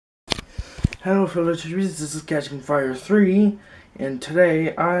Hello fellow TVs, this is Catching Fire 3, and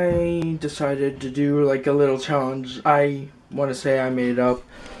today I decided to do like a little challenge. I want to say I made it up,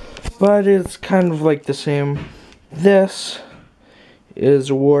 but it's kind of like the same. This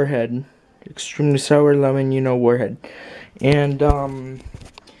is Warhead, extremely sour lemon, you know, Warhead. And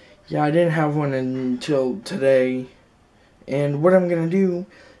yeah, I didn't have one until today, and what I'm gonna do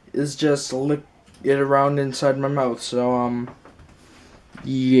is just lick it around inside my mouth, so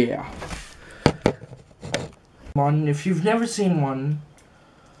yeah. One, if you've never seen one,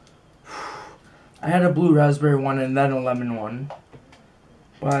 I had a blue raspberry one and then a lemon one,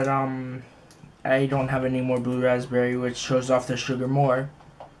 but I don't have any more blue raspberry, which shows off the sugar more.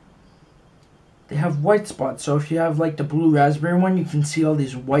 They have white spots, so if you have like the blue raspberry one, you can see all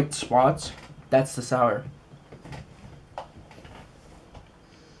these white spots. That's the sour.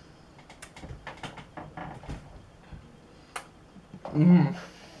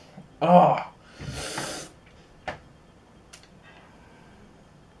 Oh.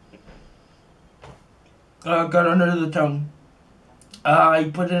 Got under the tongue.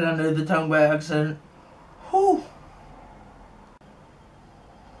 I put it under the tongue by accident. Whew.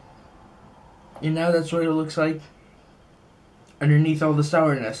 And now that's what it looks like underneath all the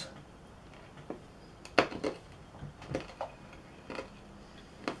sourness.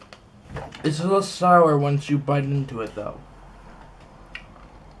 It's a little sour once you bite into it though.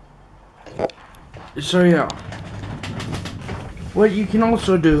 So yeah. What you can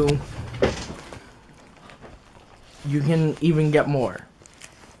also do, you can even get more.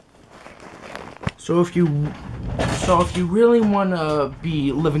 So if you really want to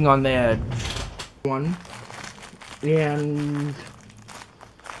be living on the edge, one, and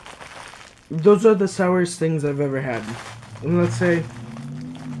those are the sourest things I've ever had. And let's say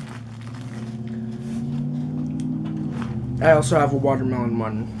I also have a watermelon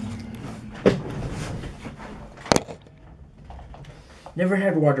one. Never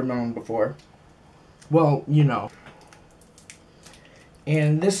had watermelon before. Well, you know.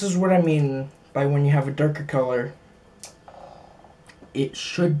 And this is what I mean by when you have a darker color, it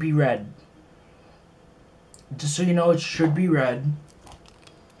should be red. Just so you know, it should be red.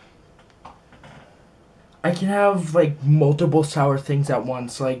 I can have like multiple sour things at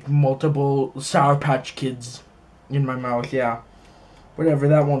once, like multiple Sour Patch Kids in my mouth, yeah. Whatever,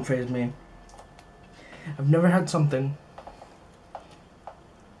 that won't faze me. I've never had something.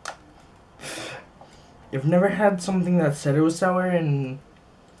 I've never had something that said it was sour and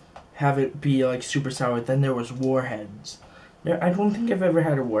have it be like super sour. Then there was Warheads. I don't think I've ever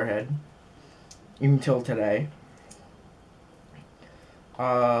had a Warhead until today.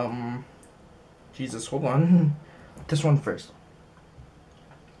 Jesus, hold on. This one first.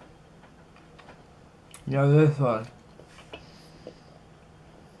 Yeah, this one.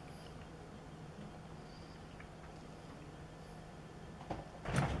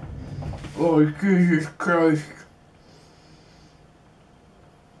 Oh, Jesus Christ.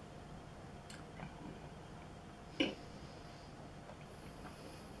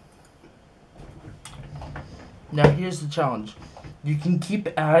 Now here's the challenge. You can keep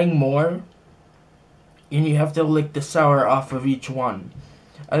adding more, and you have to lick the sour off of each one.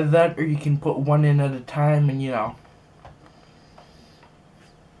 Either that, or you can put one in at a time, and you know.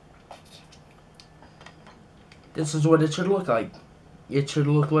 This is what it should look like. It should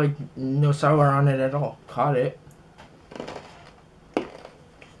look like no sour on it at all. Caught it.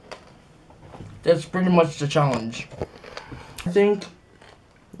 That's pretty much the challenge. I think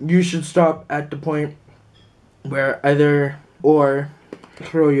you should stop at the point where either or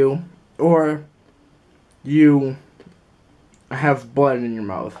throw you or you have blood in your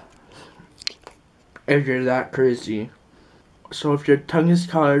mouth if you're that crazy. So if your tongue is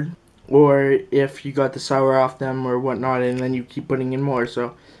colored, or if you got the sour off them or whatnot, and then you keep putting in more.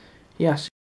 So yes.